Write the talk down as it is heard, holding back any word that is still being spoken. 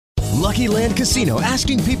Lucky Land Casino,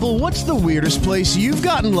 asking people, what's the weirdest place you've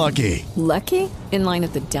gotten lucky? Lucky? In line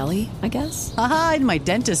at the deli, I guess? Aha, in my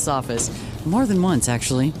dentist's office. More than once,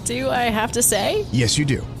 actually. Do I have to say? Yes, you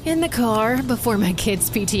do. In the car before my kids'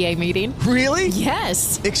 PTA meeting. Really?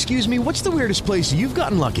 Yes. Excuse me, what's the weirdest place you've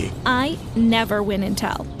gotten lucky? I never win and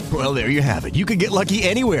tell. Well, there you have it. You can get lucky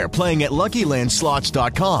anywhere, playing at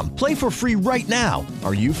LuckyLandSlots.com. Play for free right now.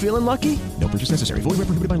 Are you feeling lucky? No purchase necessary. Void where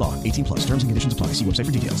prohibited by law. 18 plus. Terms and conditions apply. See website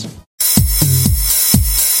for details.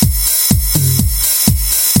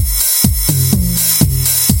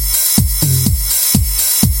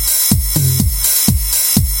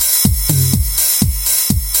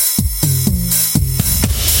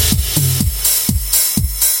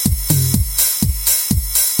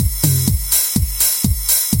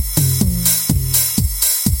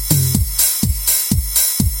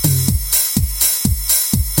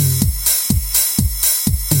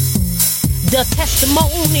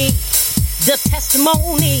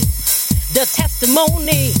 The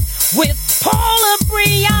testimony with Paula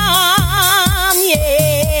Breon, yeah,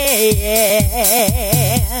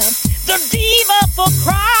 the diva for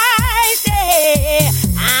Christ, yeah.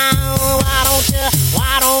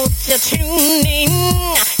 Why don't you tune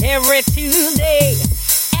in every Tuesday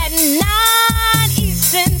at 9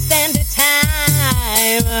 Eastern Standard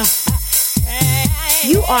Time?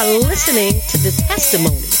 You are listening to The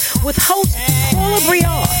Testimony with host Paula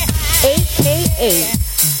Breon, a.k.a.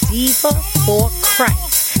 Diva for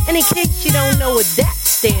Christ. And in case you don't know what that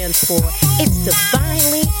stands for, it's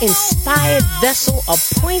divinely inspired vessel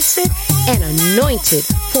appointed and anointed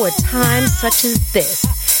for a time such as this.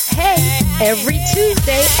 Hey, every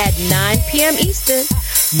Tuesday at 9 p.m. Eastern,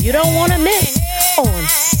 you don't want to miss on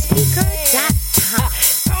Speaker.com.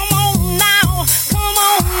 Come on now, come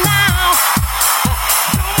on now.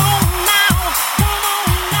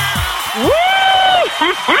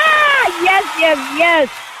 Yes.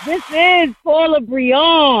 This is Paula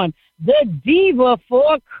Breon, the diva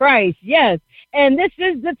for Christ. Yes. And this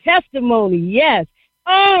is the testimony. Yes.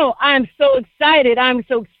 Oh, I'm so excited. I'm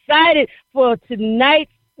so excited for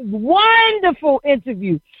tonight's wonderful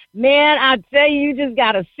interview. Man, I tell you, you just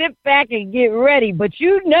got to sit back and get ready. But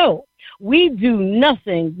you know, we do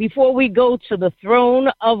nothing before we go to the throne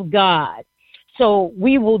of God. So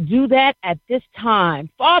we will do that at this time.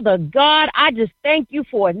 Father God, I just thank you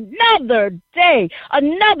for another day,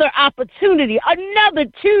 another opportunity, another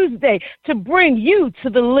Tuesday to bring you to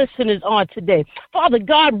the listeners on today. Father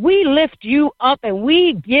God, we lift you up and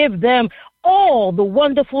we give them all the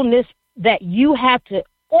wonderfulness that you have to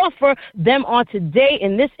offer them on today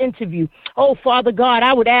in this interview. Oh, Father God,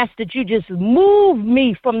 I would ask that you just move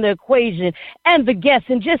me from the equation and the guests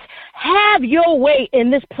and just have your way in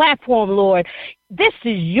this platform, Lord. This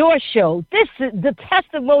is your show. The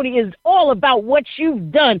testimony is all about what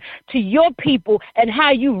you've done to your people and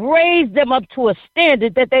how you raised them up to a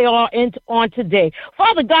standard that they are on today.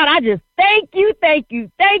 Father God, I just thank you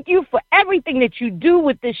for everything that you do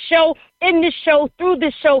with this show, in this show, through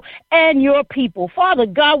this show, and your people. Father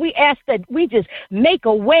God, we ask that we just make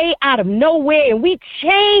a way out of nowhere and we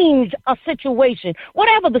change a situation,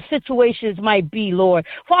 whatever the situations might be, Lord.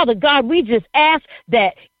 Father God, we just ask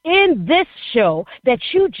that in this show that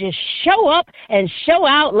you just show up and show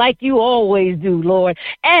out like you always do, Lord.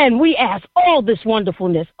 And we ask all this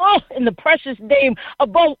wonderfulness, in the precious name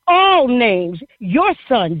above all names, your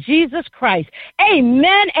Son, Jesus Christ.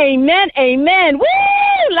 Amen, amen, amen.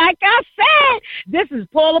 Woo! Like I said, this is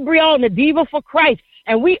Paula Breon, the diva for Christ.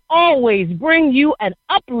 And we always bring you an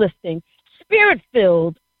uplifting,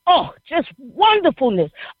 spirit-filled, just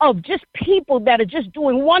wonderfulness of just people that are just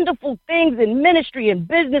doing wonderful things in ministry and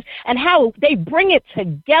business and how they bring it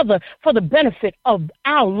together for the benefit of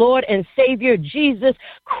our Lord and Savior, Jesus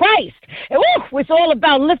Christ. And it's all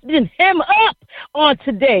about lifting him up on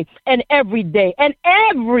today and every day. And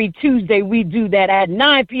every Tuesday we do that at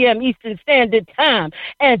 9 p.m. Eastern Standard Time.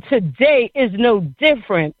 And today is no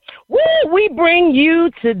different. We bring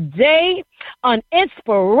you today an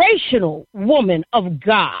inspirational woman of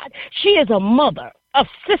God. She is a mother, a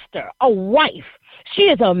sister, a wife. She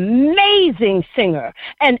is an amazing singer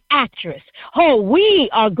and actress. We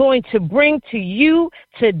are going to bring to you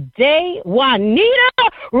today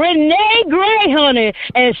Juanita Renee Gray, honey,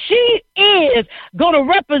 and she is going to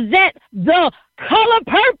represent the Color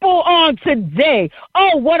Purple on today.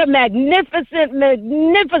 What a magnificent,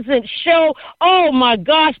 magnificent show. Oh, my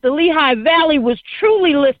gosh. The Lehigh Valley was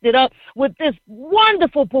truly lifted up with this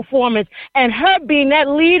wonderful performance. And her being that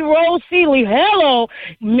lead role, Celie, hello.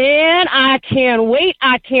 Man, I can't wait.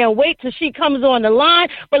 I can't wait till she comes on the line.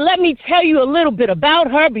 But let me tell you a little bit about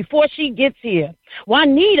her before she gets here.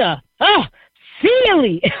 Juanita,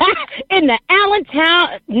 sincerely in the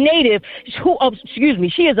Allentown native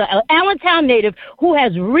she is an Allentown native who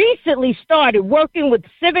has recently started working with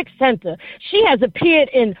Civic Center. She has appeared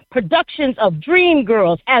in productions of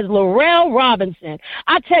Dreamgirls as Laurel Robinson.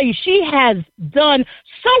 I tell you, she has done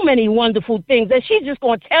so many wonderful things, and she's just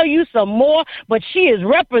going to tell you some more, but she is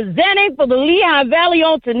representing for the Lehigh Valley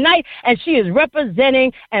on tonight, and she is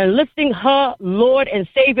representing and lifting her Lord and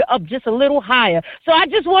Savior up just a little higher. So I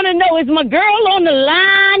just want to know, is my girl on the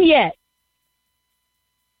line yet?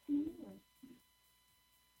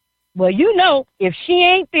 Well, you know, if she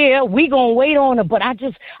ain't there, we gonna wait on her. But I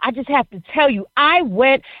just have to tell you, I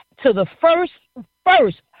went to the first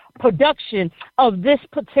production of this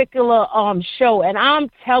particular show, and I'm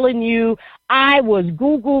telling you, I was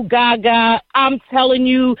goo gaga. I'm telling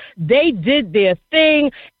you, they did their thing.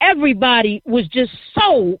 Everybody was just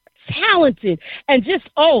so talented, and just,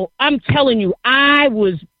 I'm telling you, I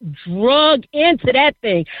was drugged into that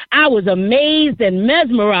thing. I was amazed and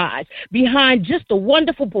mesmerized behind just the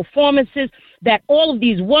wonderful performances that all of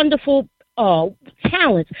these wonderful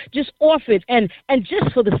talents just offered, and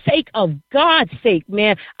just for the sake of God's sake,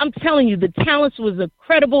 man, I'm telling you, the talents was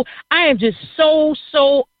incredible. I am just so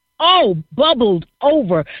bubbled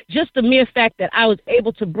over, just the mere fact that I was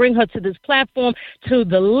able to bring her to this platform, to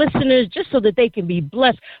the listeners, just so that they can be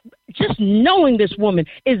blessed. Just knowing this woman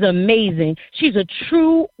is amazing. She's a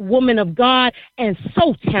true woman of God and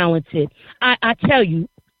so talented. I tell you,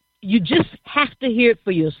 you just have to hear it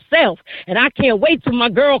for yourself. And I can't wait till my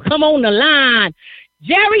girl come on the line.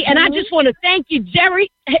 Jerry, and I just want to thank you,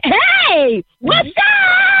 Jerry. Hey, what's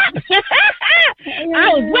up? I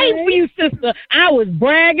was waiting for you, sister. I was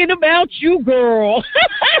bragging about you, girl.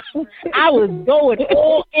 I was going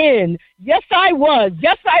all in. Yes, I was.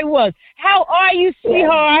 How are you,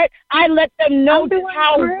 sweetheart? I let them know just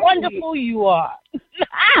how wonderful you are.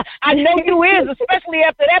 I know you is, especially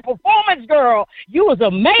after that performance, girl. You was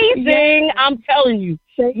amazing. I'm telling you.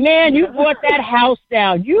 Man, you brought that house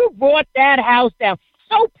down.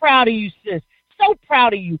 So proud of you, sis. So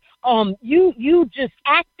proud of you. You just,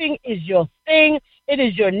 acting is your thing. It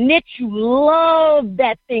is your niche. You love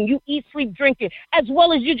that thing. You eat, sleep, drink it, as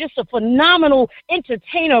well as you're just a phenomenal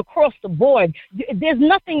entertainer across the board. There's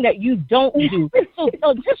nothing that you don't do.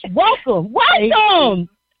 So just welcome.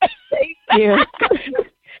 Thank you.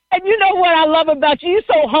 And you know what I love about you? You're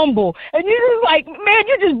so humble. And you're just like, man,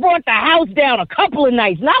 you just brought the house down a couple of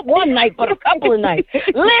nights. Not one night, but a couple of nights.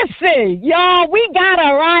 Listen, y'all, we got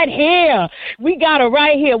her right here.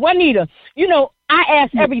 Juanita, you know, I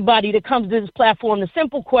ask everybody that comes to this platform the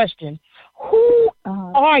simple question: who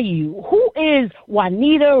are you? Who is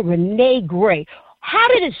Juanita Renee Gray? How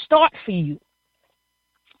did it start for you?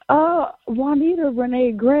 Juanita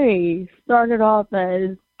Renee Gray started off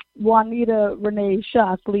as Juanita Renee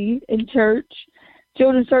Shockley in church,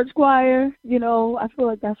 children's church choir. You know, I feel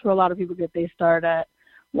like that's where a lot of people get their start at.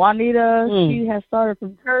 Juanita, she has started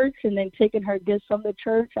from church and then taken her gifts from the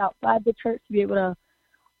church outside the church to be able to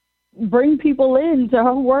bring people into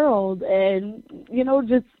her world and, you know,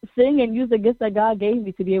 just sing and use the gifts that God gave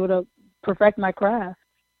me to be able to perfect my craft.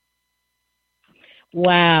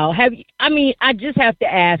 Wow. I just have to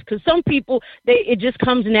ask, because some people, it just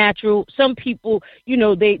comes natural. Some people, you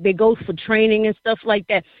know, they go for training and stuff like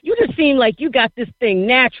that. You just seem like you got this thing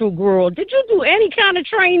natural, girl. Did you do any kind of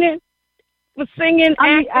training for singing,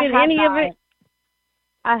 acting, any of it?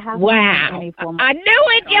 I have. Wow. I knew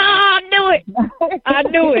it, y'all. I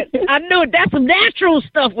knew it. That's some natural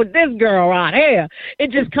stuff with this girl right here.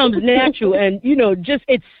 It just comes natural. And, you know,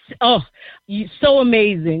 it's so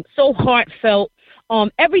amazing, so heartfelt.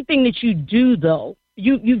 Everything that you do, though,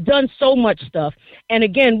 you've done so much stuff. And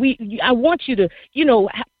again, I want you to, you know,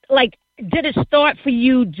 like, did it start for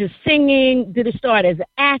you just singing? Did it start as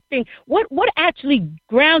acting? What actually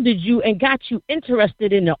grounded you and got you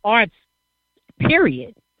interested in the arts,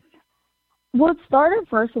 period? Well, it started,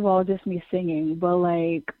 first of all, just me singing. But,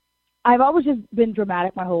 like, I've always just been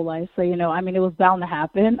dramatic my whole life. So, you know, I mean, it was bound to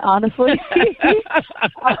happen, honestly.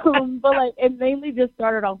 But, like, it mainly just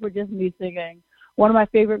started off with just me singing. One of my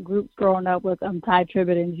favorite groups growing up was Ty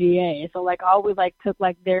Tribbett and GA. So, like, I always, like, took,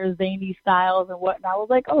 like, their zany styles and whatnot. I was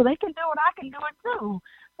like, oh, they can do it. I can do it, too.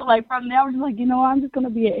 So, like, from there, I was just like, you know, I'm just going to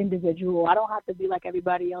be an individual. I don't have to be like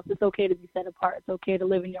everybody else. It's okay to be set apart. It's okay to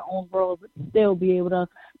live in your own world, but still be able to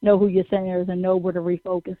know who your singer is and know where to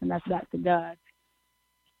refocus, and that's back to God.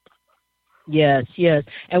 Yes, yes.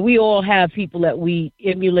 And we all have people that we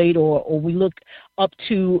emulate or we look up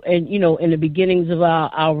to, and, in the beginnings of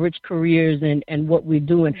our rich careers and what we're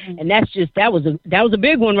doing. Mm-hmm. And that was a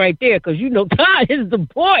big one right there, because, God is the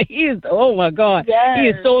boy. Oh my God. Yes. He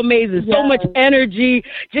is so amazing. Yes. So much energy.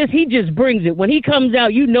 He just brings it. When he comes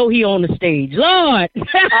out, he on the stage. Lord.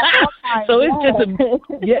 So it's just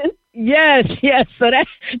Yes. So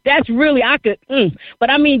that's really, but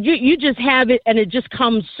I mean, you just have it, and it just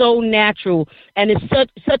comes so natural, and it's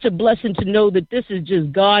such a blessing to know that this is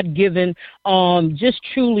just God given, just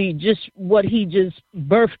truly just what He just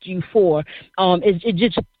birthed you for. It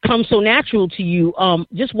just comes so natural to you.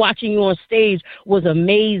 Just watching you on stage was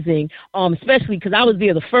amazing, especially because I was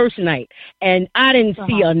there the first night, and I didn't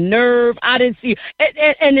see a nerve. I didn't see,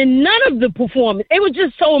 and in none of the performance, it was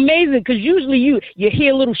just so amazing, because usually you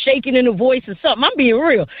hear a little shaking in the voice or something. I'm being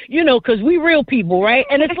real, because we real people, right?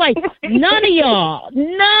 And it's like, none of y'all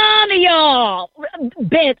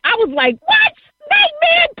bent. I was like, what? Hey,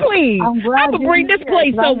 man, please. I'm going to bring this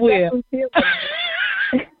place somewhere.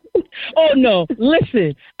 Oh, no.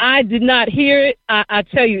 Listen, I did not hear it. I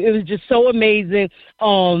tell you, it was just so amazing,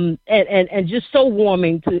 and just so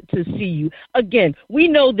warming to see you. Again, we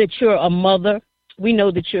know that you're a mother. We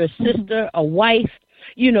know that you're a sister, a wife.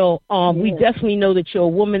 We definitely know that you're a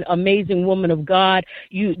woman, amazing woman of God.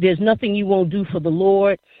 There's nothing you won't do for the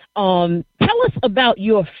Lord. Tell us about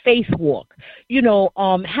your faith walk.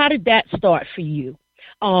 How did that start for you?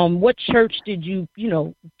 What church did you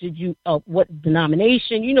what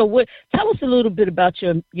denomination? Tell us a little bit about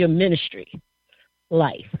your ministry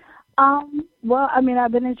life. Well, I mean,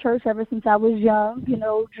 I've been in church ever since I was young,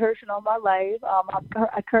 church and all my life.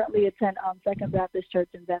 I currently attend Second Baptist Church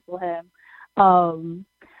in Bethlehem.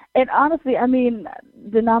 And honestly, I mean,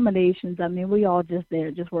 denominations, I mean, we all just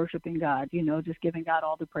there, just worshiping God, just giving God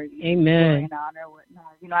all the praise. Amen. And honor and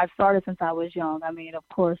whatnot. I've started since I was young. I mean, of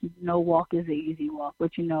course, no walk is an easy walk,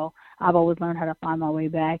 but, I've always learned how to find my way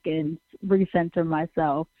back and recenter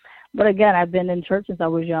myself. But again, I've been in church since I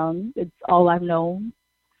was young. It's all I've known.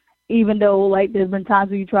 Even though, there's been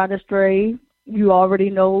times when you try to stray, you already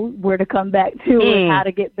know where to come back to and how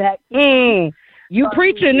to get back to. You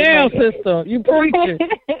preaching now, sister. You preaching.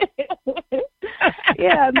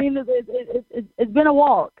 Yeah, I mean, it's been a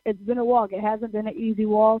walk. It's been a walk. It hasn't been an easy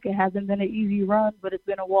walk. It hasn't been an easy run, but it's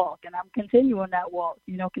been a walk. And I'm continuing that walk,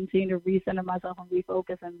 continue to recenter myself and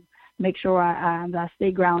refocus and make sure I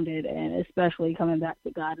stay grounded, and especially coming back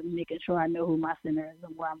to God and making sure I know who my sinner is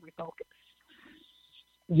and where I'm refocused.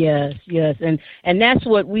 Yes, and that's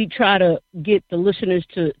what we try to get the listeners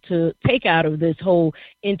to take out of this whole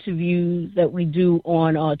interview that we do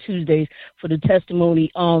on Tuesdays for the testimony.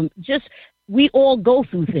 We all go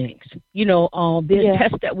through things, there's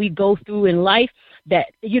tests that we go through in life that,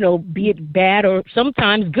 be it bad or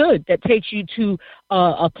sometimes good, that takes you to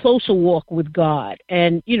a closer walk with God.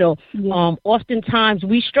 And, oftentimes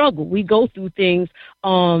we struggle, we go through things.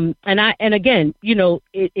 And again,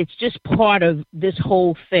 it's just part of this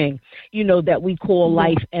whole thing, that we call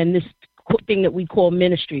life, and this thing that we call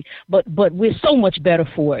ministry, but we're so much better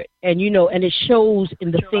for it. And and it shows in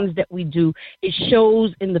the things that we do. It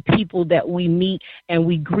shows in the people that we meet and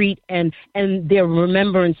we greet, and their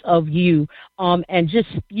remembrance of you, and just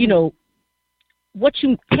what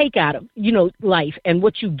you take out of life and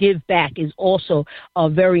what you give back is also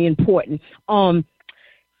very important.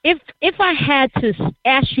 If I had to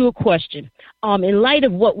ask you a question, in light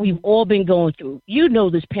of what we've all been going through,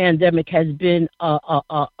 this pandemic has been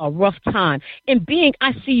a rough time. And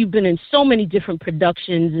I see you've been in so many different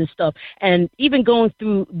productions and stuff, and even going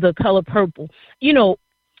through The Color Purple.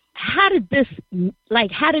 How did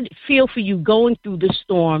it feel for you going through the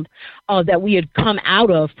storm that we had come out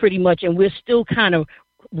of pretty much, and we're still kind of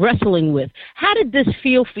wrestling with? How did this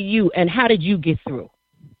feel for you, and how did you get through?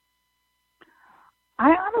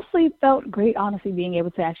 I honestly felt great, being able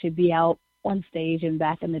to actually be out on stage and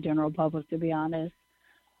back in the general public, to be honest.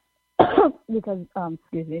 Because,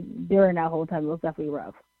 during that whole time, it was definitely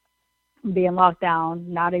rough. Being locked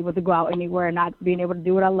down, not able to go out anywhere, not being able to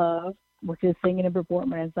do what I love, which is singing and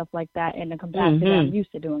performing and stuff like that, in the capacity that I'm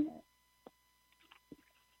used to doing it.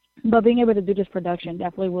 But being able to do this production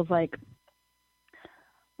definitely was like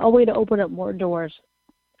a way to open up more doors.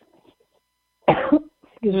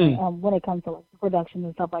 When it comes to production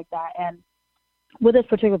and stuff like that. And with this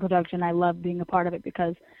particular production, I love being a part of it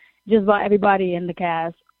because just about everybody in the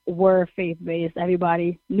cast were faith-based.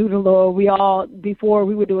 Everybody knew the Lord. We all, before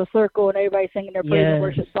we would do a circle and everybody singing their praise and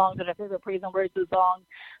worship songs or their favorite praise and worship songs.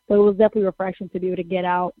 So it was definitely refreshing to be able to get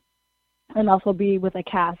out and also be with a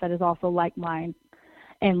cast that is also like mine.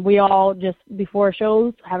 And we all just, before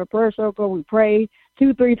shows, have a prayer circle. We pray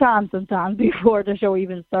 2-3 times sometimes before the show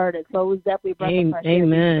even started. So it was definitely a breath of fresh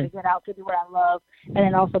air to get out to do what I love, and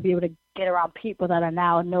then also be able to get around people that I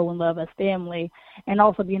now know and love as family, and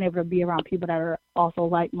also being able to be around people that are also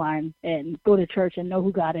like mine and go to church and know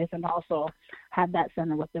who God is, and also have that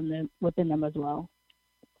center within them as well.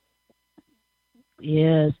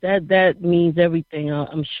 Yes, that means everything.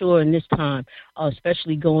 I'm sure in this time,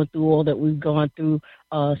 especially going through all that we've gone through,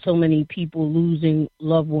 so many people losing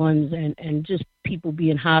loved ones and just people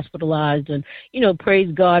being hospitalized, and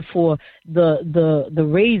praise God for the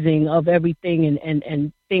raising of everything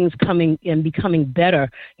and things coming and becoming better.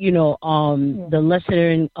 The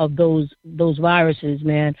lessening of those viruses,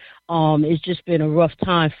 man. It's just been a rough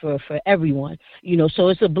time for everyone. So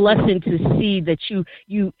it's a blessing to see that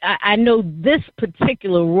I know this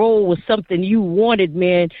particular role was something you wanted,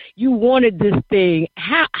 man. You wanted this thing.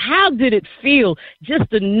 How did it feel just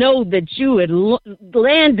to know that you had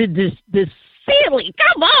landed this ceiling?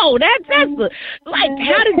 Come on, that's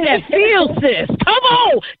how did that feel, sis? Come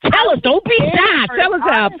on, tell us. Don't be shy. Tell us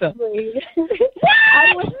how it felt.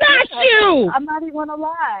 What? Not you. I'm not even gonna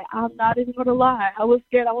lie. I was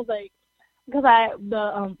scared. I was like, because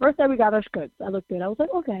the first day we got our scripts, I looked at it. I was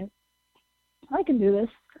like, okay, I can do this.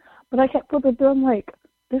 But I kept flipping through. I'm like,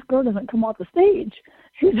 this girl doesn't come off the stage.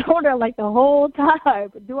 She's on there like the whole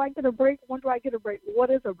time. Do I get a break? When do I get a break? What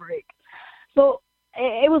is a break? So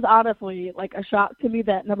it was honestly like a shock to me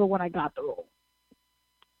that, number one, I got the role.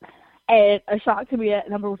 And a shock to me that,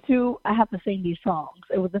 number two, I have to sing these songs.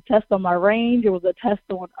 It was a test on my range. It was a test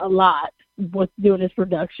on a lot with doing this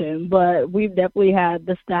production. But we've definitely had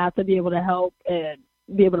the staff to be able to help and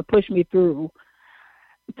be able to push me through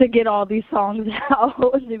to get all these songs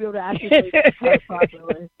out and to be able to actually play it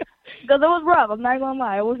properly. Because it was rough. I'm not going to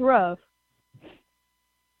lie. It was rough.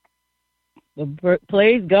 Well,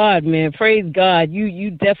 praise God, man. Praise God.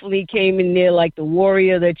 You definitely came in there like the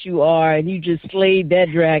warrior that you are, and you just slayed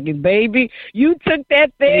that dragon, baby. You took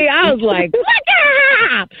that thing. I was like,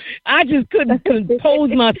 I just couldn't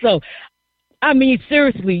compose myself. I mean,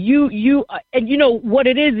 seriously, you and you know what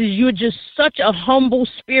it is you're just such a humble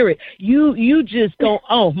spirit. You just don't,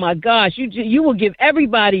 oh my gosh, you will give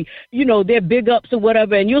everybody, their big ups or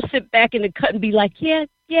whatever, and you'll sit back in the cut and be like, yeah,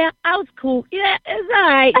 I was cool. Yeah, it's all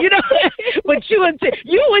right. But you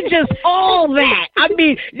were just all that. I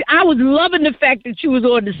mean, I was loving the fact that you was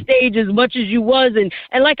on the stage as much as you was. And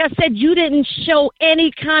like I said, you didn't show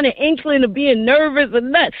any kind of inkling of being nervous or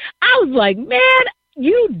nothing. I was like, man,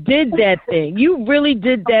 you did that thing. You really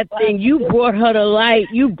did that thing. You brought her to light.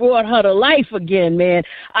 You brought her to life again, man.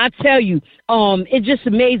 I tell you, it's just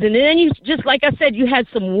amazing. And then you, just like I said, you had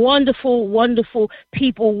some wonderful, wonderful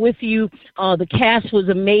people with you. The cast was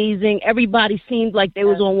amazing. Everybody seemed like they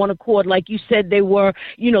was on one accord. Like you said, they were,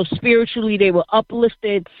 spiritually, they were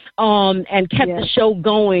uplifted, and kept the show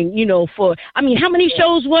going, how many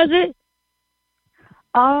shows was it?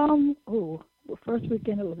 First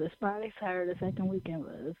weekend it was this Friday, Saturday. Second weekend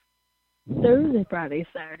was Thursday, Friday,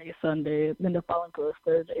 Saturday, Sunday. Then the following was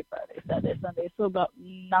Thursday, Friday, Saturday, Sunday. So about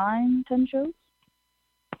 9-10 shows.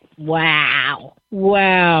 Wow.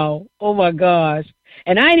 Oh my gosh.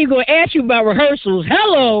 And I ain't even going to ask you about rehearsals.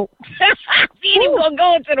 Hello. You ain't even going to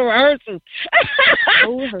go into the rehearsals.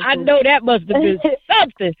 I know that must have been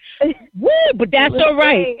something. Woo, but that's all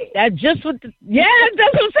right. That's just what that's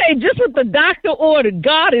what I'm saying. Just what the doctor ordered.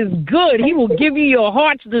 God is good. He will give you your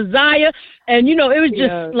heart's desire. And, it was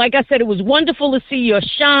just, like I said, it was wonderful to see your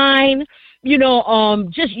shine.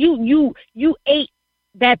 Just you ate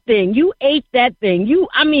that thing. You ate that thing.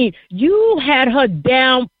 You had her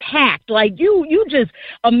down packed. Like you just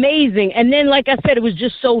amazing. And then, like I said, it was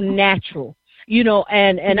just so natural,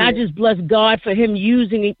 and I just bless God for him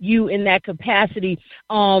using you in that capacity.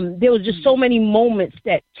 There was just so many moments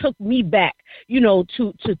that took me back,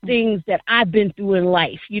 to things that I've been through in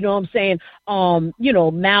life. You know what I'm saying?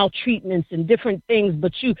 Maltreatments and different things.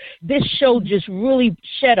 But this show just really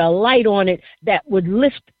shed a light on it that would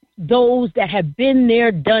lift those that have been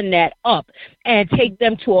there, done that up, and take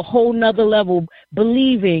them to a whole nother level,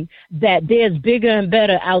 believing that there's bigger and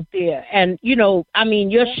better out there. And,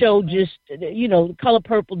 your show just, Color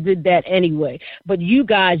Purple did that anyway. But you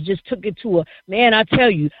guys just took it to man, I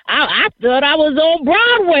tell you, I thought I was on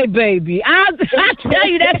Broadway, baby. I tell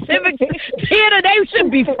you, that Civic Theater, they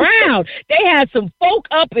should be proud. They had some folk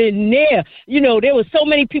up in there. There were so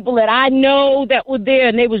many people that I know that were there,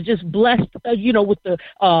 and they was just blessed, with the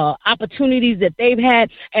opportunities that they've had.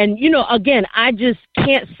 And, again, I just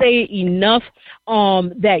can't say enough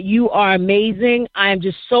that you are amazing. I am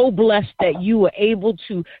just so blessed that you were able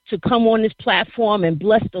to come on this platform and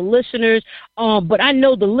bless the listeners. But I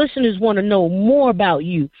know the listeners want to know more about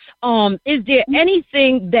you. Is there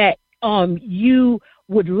anything that you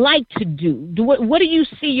would like to do? What do you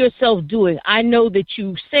see yourself doing? I know that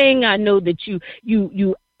you sing. I know that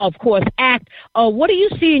you of course act. What do you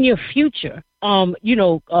see in your future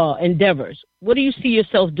endeavors? What do you see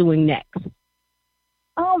yourself doing next?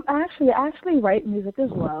 I actually write music as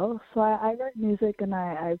well. So I write music and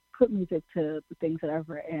I put music to the things that I've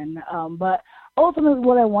written. But ultimately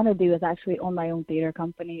what I want to do is actually own my own theater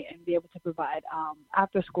company and be able to provide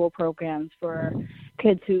after school programs for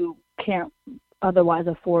kids who can't otherwise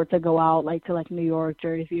afford to go out to New York,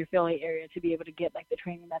 Jersey, or Philly area to be able to get the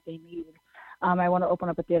training that they need. I want to open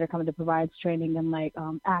up a theater company that provides training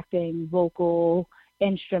in acting, vocal,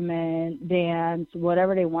 instrument, dance,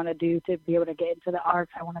 whatever they want to do to be able to get into the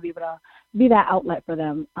arts. I want to be able to be that outlet for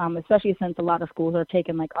them, especially since a lot of schools are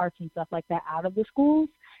taking arts and stuff like that out of the schools,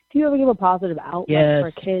 to be able to give a positive outlet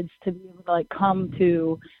for kids to be able to come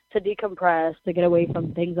to decompress, to get away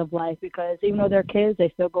from things of life, because even though they're kids, they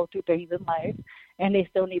still go through things in life, and they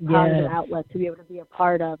still need positive outlets to be able to be a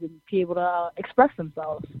part of and be able to express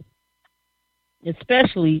themselves.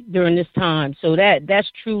 Especially during this time. So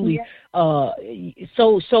that's truly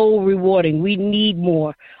so rewarding. We need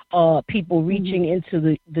more people reaching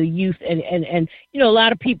into the youth and a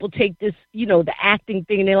lot of people take this, the acting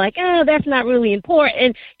thing and they're like, that's not really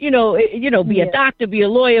important, be a doctor, be a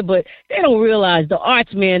lawyer, but they don't realize the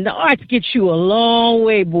arts, man. The arts gets you a long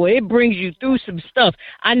way, boy. It brings you through some stuff.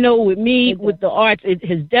 I know with me, with the arts, it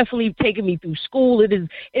has definitely taken me through school. It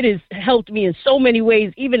has helped me in so many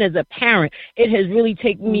ways, even as a parent. It has really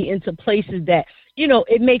taken me into places that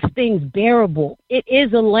it makes things bearable. It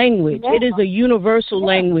is a language. It is a universal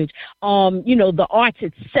language. The arts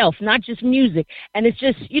itself, not just music. And it's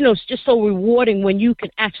just, it's just so rewarding when you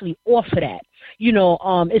can actually offer that.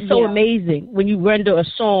 It's so amazing when you render a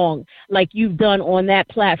song like you've done on that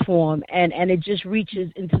platform and it just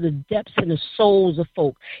reaches into the depths and the souls of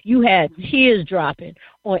folk. You had tears dropping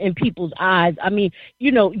in people's eyes. I mean,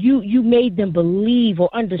 you made them believe or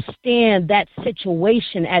understand that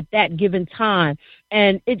situation at that given time.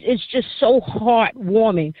 And it's just so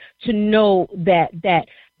heartwarming to know that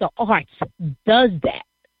the arts does that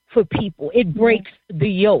for people. It breaks the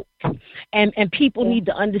yoke, and people need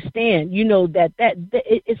to understand, that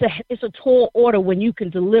it's a tall order when you can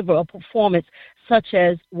deliver a performance such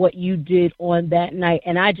as what you did on that night,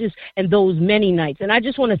 and those many nights. And I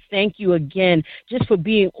just want to thank you again, just for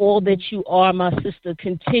being all that you are, my sister.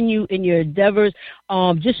 Continue in your endeavors.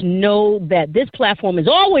 Just know that this platform is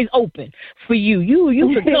always open for you.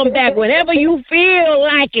 You can come back whenever you feel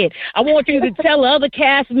like it. I want you to tell other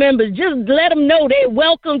cast members, just let them know they're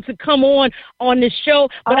welcome to come on this show.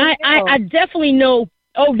 But I definitely know.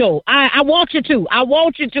 Oh no, I want you to. I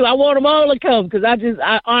want them all to come, because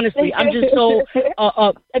honestly, I'm just so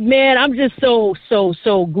man, I'm just so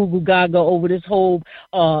goo gaga over this whole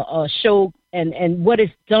show and what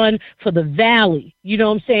it's done for the Valley. You know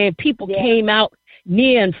what I'm saying? People came out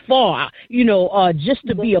near and far, just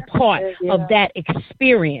to be a part of that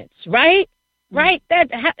experience, right? Right?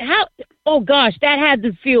 Oh gosh, that had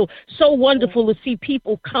to feel so wonderful to see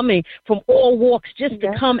people coming from all walks just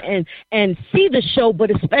to come and see the show, but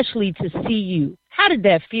especially to see you. How did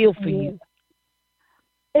that feel for you?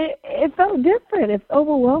 It felt different. It's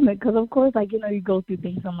overwhelming because, of course, you go through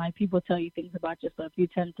things and people tell you things about yourself. You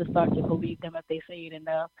tend to start to believe them if they say it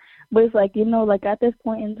enough. But it's at this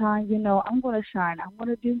point in time, I'm going to shine. I'm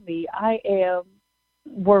going to do me. I am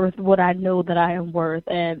worth what I know that I am worth,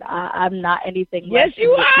 and I'm not anything less than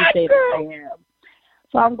what you say that I am.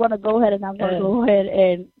 So I'm going to go ahead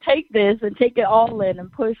and take this and take it all in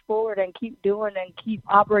and push forward and keep doing and keep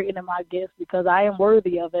operating in my gifts, because I am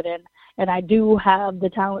worthy of it, and I do have the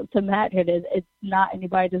talent to match it. It's not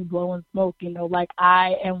anybody just blowing smoke,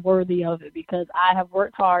 I am worthy of it because I have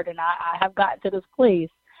worked hard and I have gotten to this place.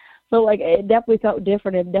 So it definitely felt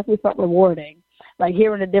different. It definitely felt rewarding.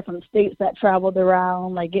 Hearing the different states that traveled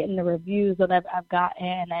around, getting the reviews that I've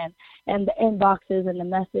gotten and the inboxes and the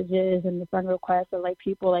messages and the friend requests of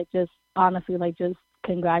people just honestly just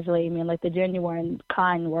congratulating me and the genuine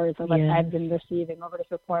kind words of I've been receiving over this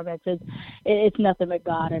performance. It's nothing but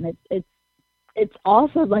God, and it's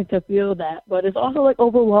awesome to feel that, but it's also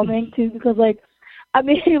overwhelming too, because I'm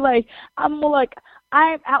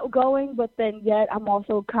outgoing, but then yet I'm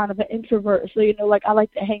also kind of an introvert. So, I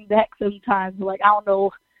like to hang back sometimes. I don't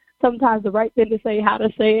know sometimes the right thing to say, how to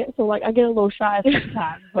say it. So, like, I get a little shy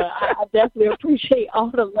sometimes, but I definitely appreciate all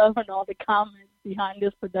the love and all the comments behind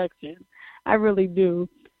this production. I really do.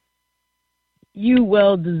 You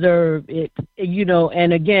well deserve it,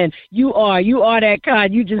 and again, you are that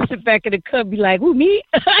kind. You just sit back in the cup, be like, who, me?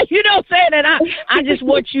 You know what I'm saying? And I just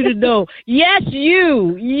want you to know, yes,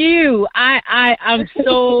 you, I'm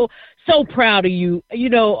so proud of you,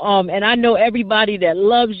 and I know everybody that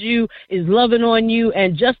loves you is loving on you,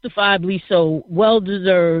 and justifiably so. Well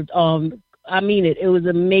deserved. I mean it. It was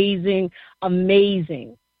amazing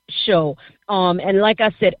show. And like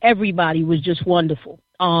I said, everybody was just wonderful.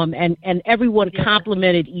 And everyone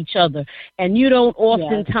complimented each other. And you don't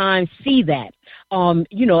oftentimes see that.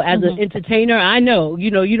 As an entertainer, I know,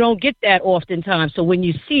 you don't get that oftentimes. So when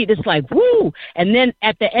you see it, it's like, woo! And then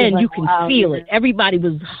at the end, you can feel it. Everybody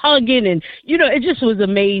was hugging and, it just was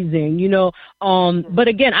amazing, But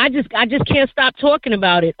again, I just can't stop talking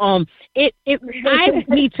about it. I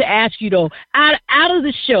need to ask you, though, out of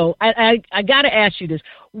the show, I got to ask you this.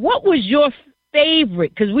 What was your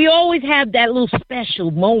favorite, because we always have that little special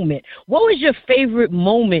moment. What was your favorite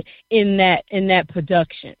moment in that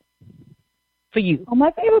production for you? Well,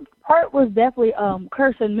 my favorite part was definitely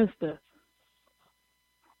Curse and Mister.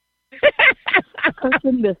 Curse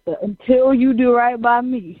and Mister. Until you do right by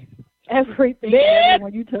me, everything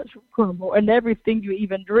when you touch will crumble, and everything you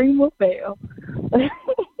even dream will fail.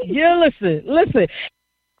 Yeah, listen.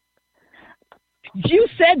 You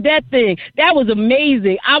said that thing. That was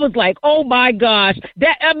amazing. I was like, oh my gosh.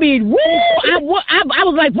 Woo! I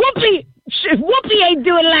was like, Whoopi ain't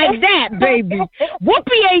doing like that, baby.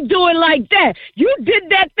 Whoopi ain't doing like that. You did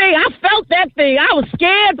that thing. I felt that thing. I was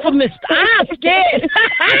scared for Mr. I was scared.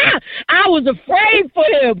 I was afraid for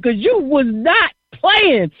him because you was not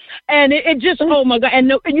playing. And it just, oh my God.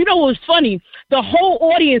 And you know what was funny? The whole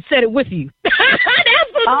audience said it with you.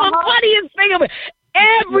 That's the funniest thing of it.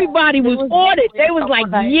 Everybody was on it. They was like,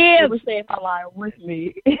 yeah. They were saying my line with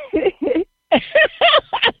me.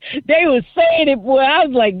 They were saying it, boy. I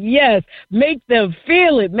was like, yes, make them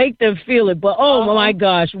feel it. But oh my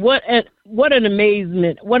gosh, what an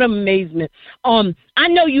amazement. What an amazement. I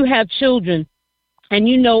know you have children. And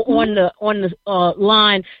on the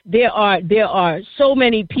line, there are so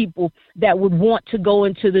many people that would want to go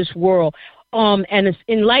into this world. And it's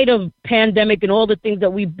in light of pandemic and all the things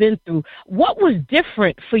that we've been through, what was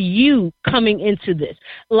different for you coming into this?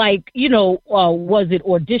 Like, was it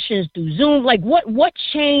auditions through Zoom? Like, what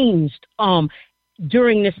changed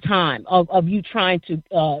during this time of you trying to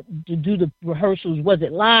do the rehearsals? Was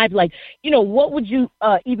it live? Like, what would you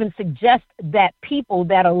even suggest that people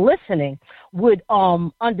that are listening would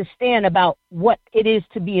understand about what it is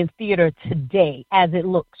to be in theater today as it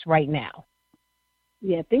looks right now?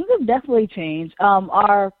 Yeah, things have definitely changed.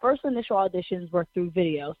 Our first initial auditions were through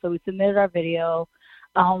video. So we submitted our video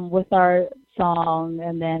with our song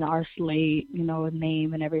and then our slate,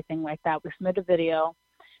 name and everything like that. We submitted a video.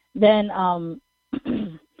 Then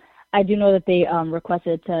I do know that they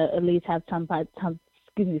requested to at least have some type of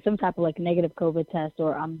like negative COVID test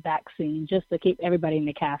or vaccine just to keep everybody in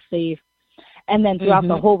the cast safe. And then throughout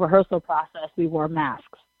the whole rehearsal process, we wore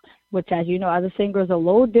masks, which, as you know, as a singer is a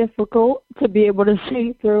little difficult to be able to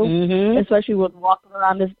sing through, especially with walking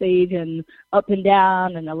around the stage and up and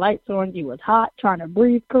down and the lights on. You was hot, trying to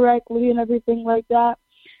breathe correctly and everything like that.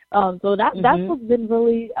 So that's what's been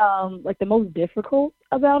really like the most difficult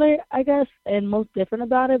about it, I guess, and most different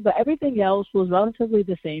about it. But everything else was relatively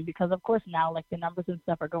the same because, of course, now like the numbers and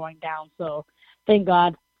stuff are going down. So thank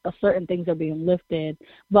God certain things are being lifted.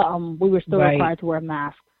 But we were still required to wear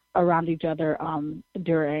masks around each other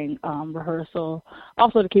during rehearsal,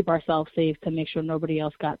 also to keep ourselves safe, to make sure nobody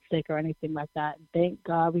else got sick or anything like that. And thank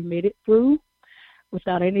God we made it through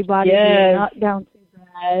without anybody being knocked down too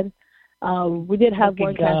bad. We did have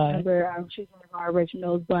one cast member, she's one of our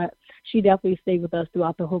originals, but she definitely stayed with us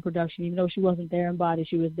throughout the whole production. Even though she wasn't there in body,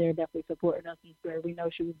 she was there definitely supporting us in spirit. We know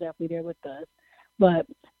she was definitely there with us. But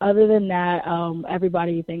other than that,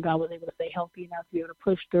 everybody, thank God, was able to stay healthy enough to be able to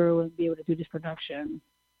push through and be able to do this production.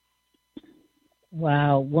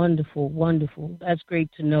 Wow, wonderful, wonderful. That's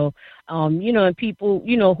great to know. And people,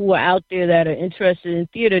 who are out there that are interested in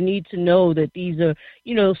theater need to know that these are,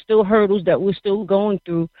 still hurdles that we're still going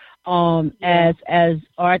through as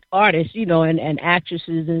artists, and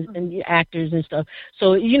actresses and actors and stuff.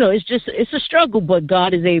 So, it's a struggle, but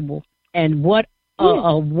God is able. And what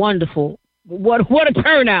a wonderful What a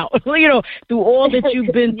turnout, through all that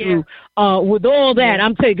you've been through, with all that.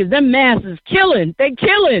 I'm telling you, because them masses killing. They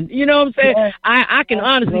killing. You know what I'm saying? Yes. I can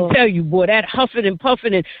honestly tell you, boy, that huffing and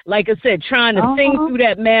puffing and, like I said, trying to sing through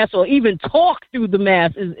that mass or even talk through the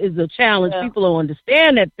mass is a challenge. Yeah. People don't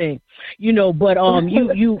understand that thing, but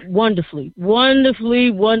you wonderfully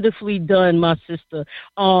done, my sister.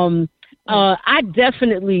 I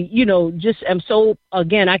definitely, just am so,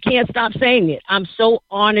 again, I can't stop saying it. I'm so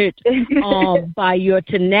honored by your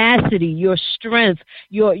tenacity, your strength.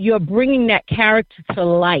 You're bringing that character to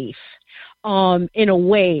life in a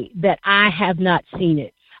way that I have not seen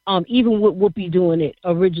it. Even with Whoopi doing it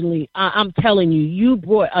originally, I'm telling you, you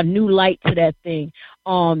brought a new light to that thing.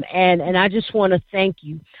 And I just want to thank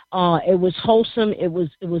you. It was wholesome. It was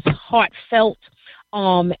heartfelt.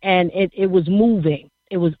 And it was moving.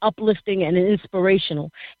 It was uplifting and inspirational,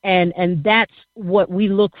 and that's what we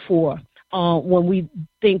look for when we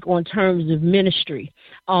think on terms of ministry.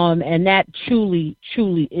 And that truly,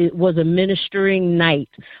 it was a ministering night.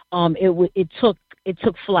 It took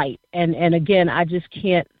flight, and again, I just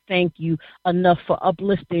can't thank you enough for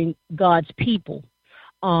uplifting God's people.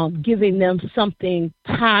 Giving them something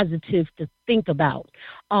positive to think about,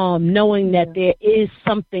 knowing that there is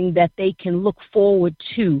something that they can look forward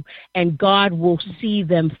to, and God will see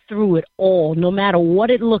them through it all, no matter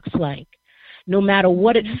what it looks like, no matter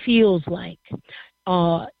what it feels like.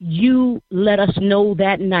 You let us know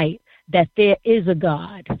that night that there is a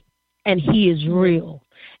God, and He is real,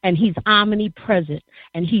 and He's omnipresent,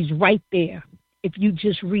 and He's right there if you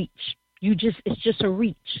just reach. It's just a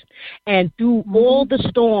reach. And through all the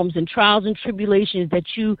storms and trials and tribulations that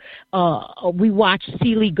we watched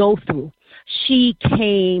Celie go through, she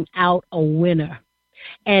came out a winner.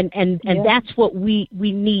 And that's what we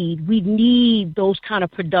need. We need those kind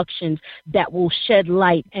of productions that will shed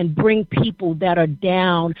light and bring people that are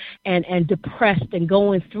down and depressed and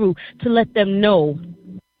going through, to let them know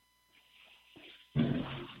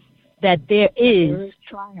that there is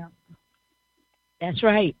triumph. That's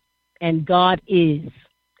right. And God is.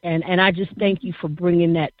 And I just thank you for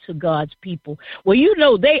bringing that to God's people. Well,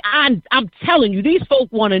 I'm telling you, these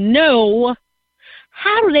folk want to know,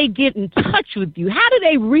 how do they get in touch with you? How do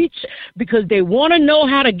they reach? Because they want to know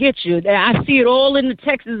how to get you. I see it all in the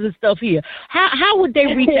texts and stuff here. How would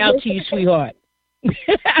they reach out to you, sweetheart?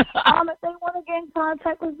 If they want to get in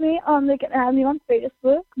contact with me, they can add me on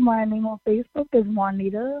Facebook. My name on Facebook is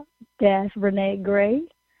Juanita-Renee Gray.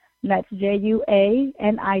 That's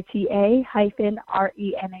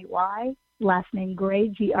JUANITA-RENAY, last name Gray,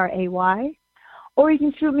 GRAY. Or you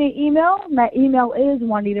can shoot me an email. My email is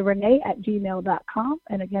JuanitaRenee@gmail.com.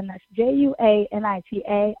 And again, that's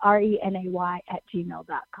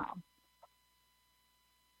JUANITA-RENAY@gmail.com.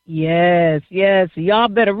 Yes. Y'all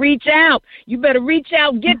better reach out. You better reach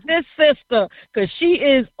out. Get this sister, because she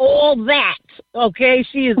is all that. Okay,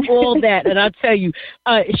 she is all that. And I tell you,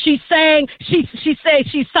 she sang. She said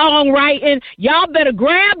she's songwriting. Y'all better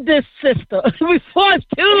grab this sister before it's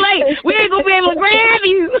too late. We ain't gonna be able to grab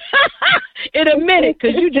you in a minute,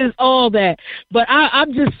 because you just all that. But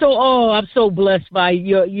I'm just I'm so blessed by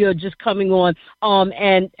your just coming on.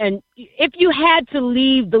 And if you had to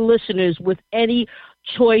leave the listeners with any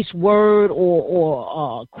choice word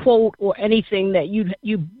or quote or anything that you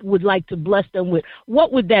would like to bless them with,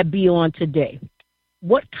 what would that be on today?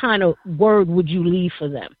 What kind of word would you leave for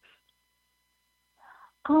them?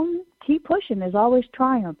 Keep pushing. There's always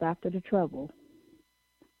triumph after the trouble.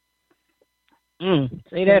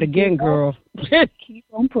 Say that again, girl. Keep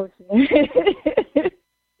on pushing.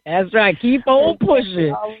 That's right. Keep on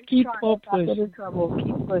pushing. Keep on pushing. After the trouble,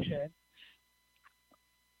 keep pushing.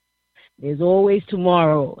 There's always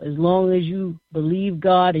tomorrow, as long as you believe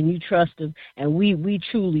God and you trust Him. And we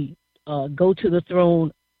truly go to the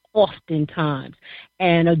throne oftentimes.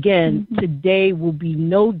 And again, today will be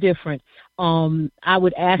no different. I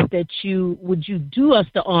would ask that would you do us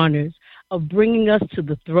the honors of bringing us to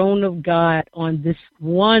the throne of God on this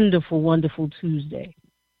wonderful, wonderful Tuesday?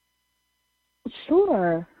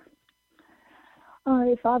 Sure.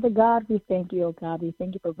 Father God, we thank you, oh God. We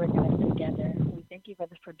thank you for bringing us together. We thank you for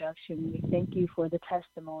this production. We thank you for the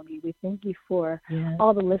testimony. We thank you for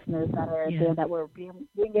all the listeners that are there that we're being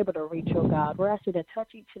able to reach, oh God. We're asking you to touch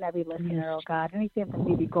each and every listener, oh God. Anything that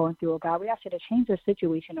may be going through, oh God. We ask you to change their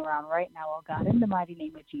situation around right now, oh God, in the mighty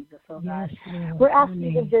name of Jesus, oh God. We're asking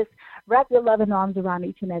you to just wrap your loving arms around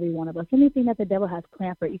each and every one of us. Anything that the devil has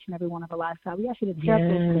planned for each and every one of our lives, God, we ask you to tear up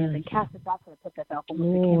those plans and cast it back to the pit that fell from which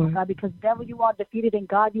it came, oh God, because devil, you are defeated and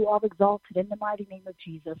God, you are exalted in the mighty name of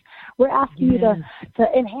Jesus. We're asking you to to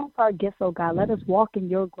enhance our gifts, oh God. Let us walk in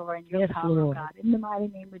your glory and your power, Lord. Oh God, in the mighty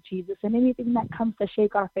name of Jesus. And anything that comes to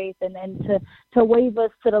shake our faith and to wave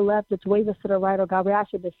us to the left, to wave us to the right, oh God, we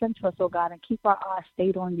ask you to send to us, oh God, and keep our eyes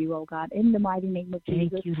stayed on you, oh God, in the mighty name of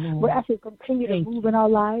Jesus. Thank you, Lord. We're asking you to continue to move in our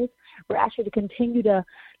lives. We're asking you to continue to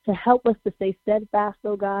help us to stay steadfast,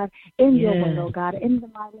 oh God, in your will, oh God, in the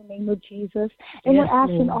mighty name of Jesus. And we're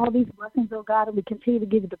asking all these blessings, oh God, and we continue to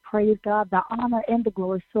give you the praise, God, the honor and the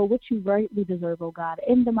glory, so which you rightly deserve, oh God.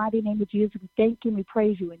 In the mighty name of Jesus, we thank you and we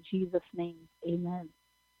praise you in Jesus' name. Amen.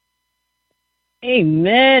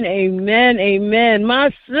 Amen, amen, amen. My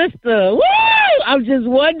sister, woo! I'm just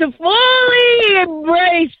wonderfully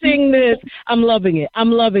embracing this. I'm loving it. I'm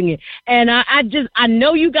loving it. And I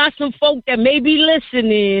know you got some folk that may be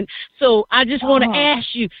listening, so I just want to ask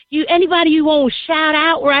you, anybody you want to shout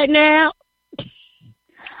out right now?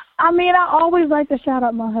 I mean, I always like to shout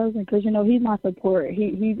out my husband because, you know, he's my support.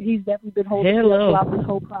 He's definitely been holding me up throughout this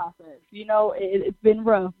whole process. You know, it's been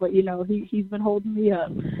rough, but, you know, he's been holding me up.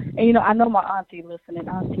 And, you know, I know my auntie listening,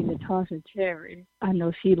 Auntie Natasha Cherry. I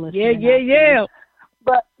know she listening. Yeah.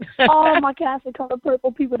 But all my Cast of Color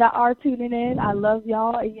Purple people that are tuning in, I love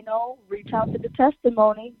y'all. And, you know, reach out to the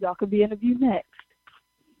testimony. Y'all could be interviewed next.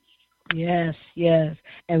 Yes.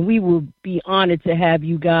 And we will be honored to have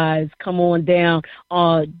you guys come on down.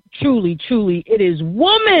 Truly, it is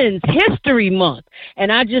Women's History Month.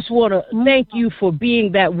 And I just want to thank you for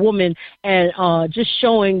being that woman and just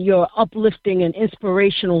showing your uplifting and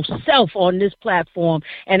inspirational self on this platform.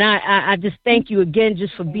 And I just thank you again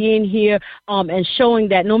just for being here and showing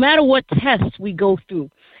that no matter what tests we go through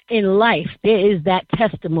in life, there is that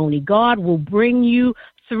testimony. God will bring you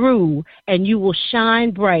through and you will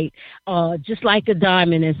shine bright just like a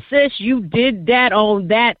diamond. And sis, you did that on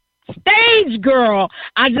that stage, girl.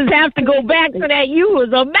 I just have to go back to that. You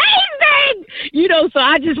was amazing. You know, so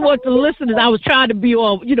I just want the listeners, I was trying to be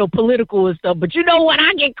all, you know, political and stuff, but you know what?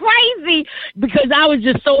 I get crazy because I was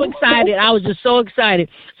just so excited.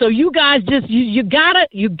 So you guys just, you gotta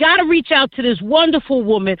reach out to this wonderful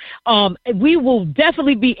woman. We will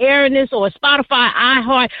definitely be airing this on Spotify,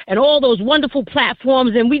 iHeart, and all those wonderful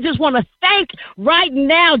platforms. And we just want to thank right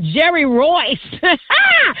now Jerry Royce,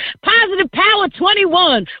 Positive Power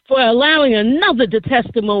 21, for allowing another The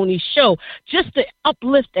Testimony show just to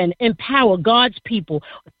uplift and empower God's people.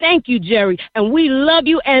 Thank you, Jerry. And we love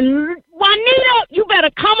you. And Juanita, you better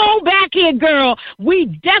come on back here, girl. We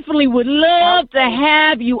definitely would love to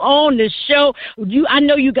have you on the show. I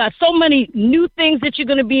know you got so many new things that you're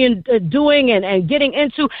going to be doing and getting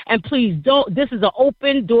into. And please don't. This is an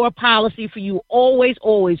open door policy for you. Always,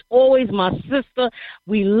 my sister.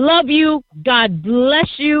 We love you. God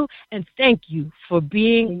bless you. And thank you for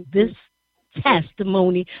being this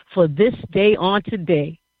testimony for this day on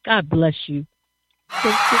today. God bless you.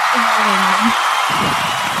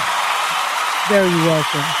 Very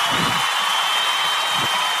welcome.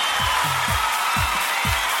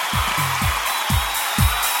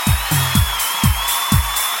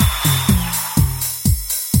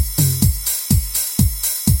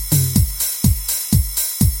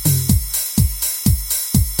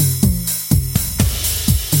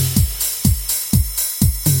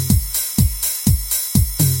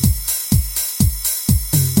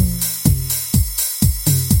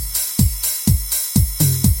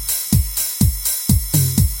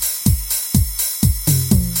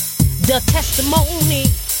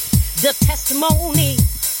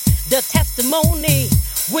 The testimony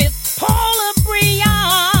with Paula Breon,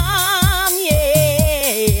 yeah,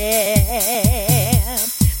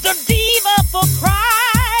 the diva for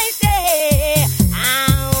Christ, yeah.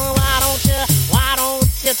 Why don't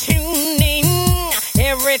you tune in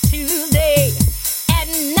every Tuesday at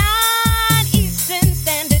 9 Eastern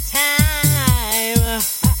Standard Time?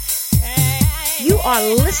 You are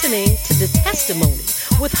listening to The Testimony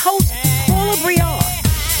with host Paula Breon,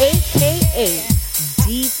 a.k.a.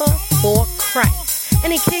 Diva for Christ.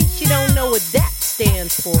 And in case you don't know what that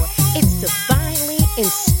stands for, it's divinely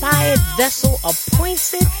inspired vessel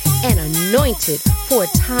appointed and anointed for a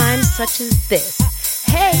time such as this.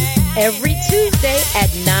 Hey, every Tuesday at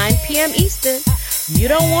 9 p.m. Eastern, you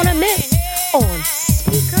don't want to miss on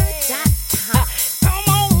Speaker.com.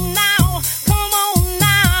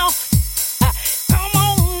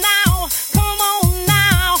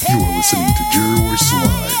 You're listening to Jerry Royce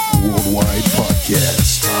Live Worldwide Podcast.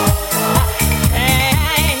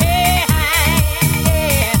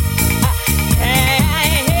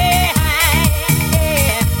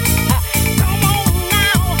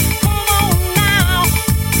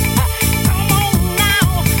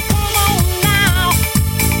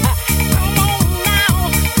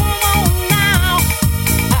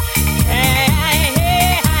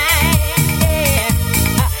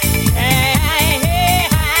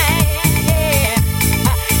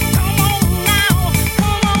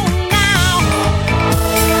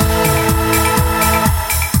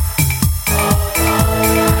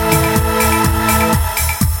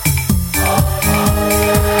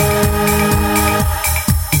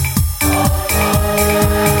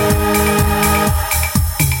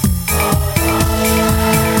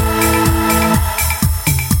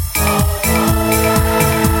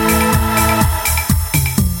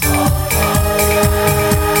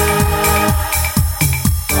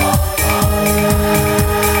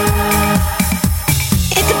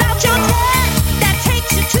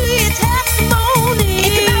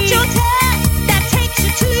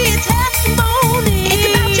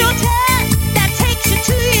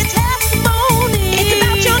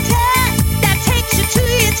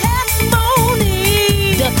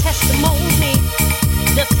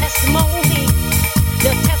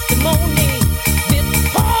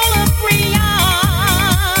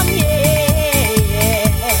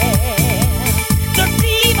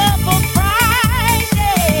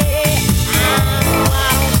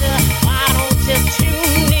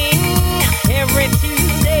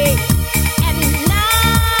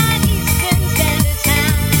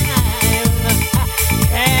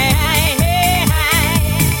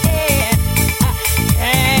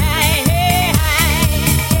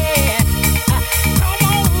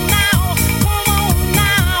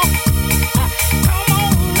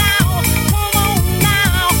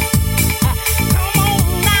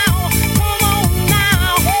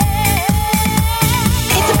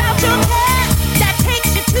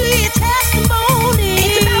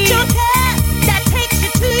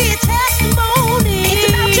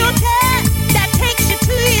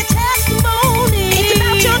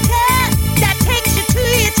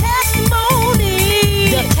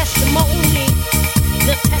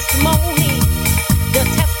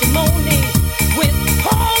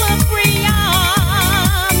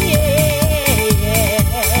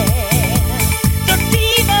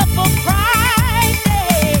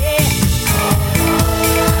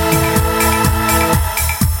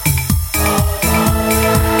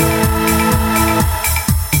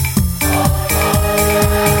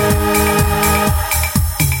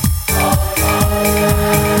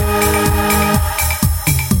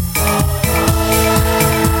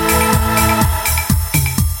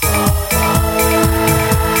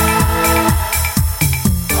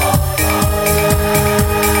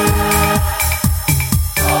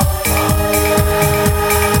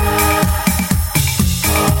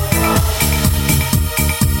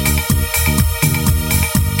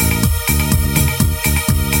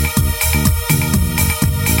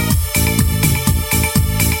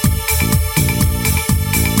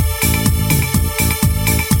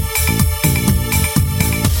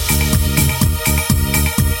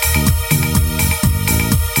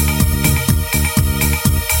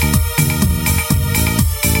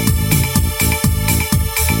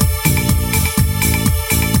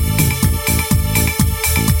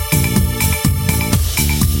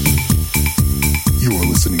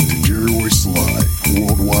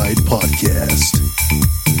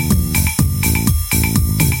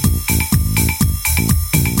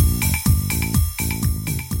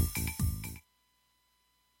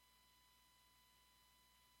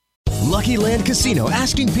 Casino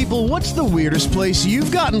asking people what's the weirdest place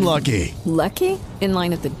you've gotten lucky? Lucky? In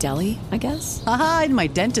line at the deli, I guess? Aha, in my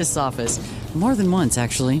dentist's office. More than once,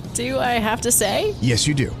 actually. Do I have to say? Yes,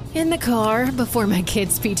 you do. In the car before my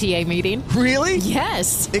kids' PTA meeting. Really?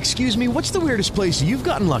 Yes. Excuse me, what's the weirdest place you've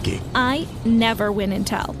gotten lucky? I never win and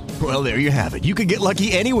tell. Well, there you have it. You can get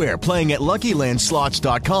lucky anywhere, playing at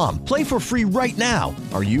LuckyLandSlots.com. Play for free right now.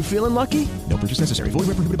 Are you feeling lucky? No purchase necessary.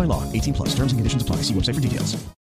 Void where prohibited by law. 18 plus. Terms and conditions apply. See website for details.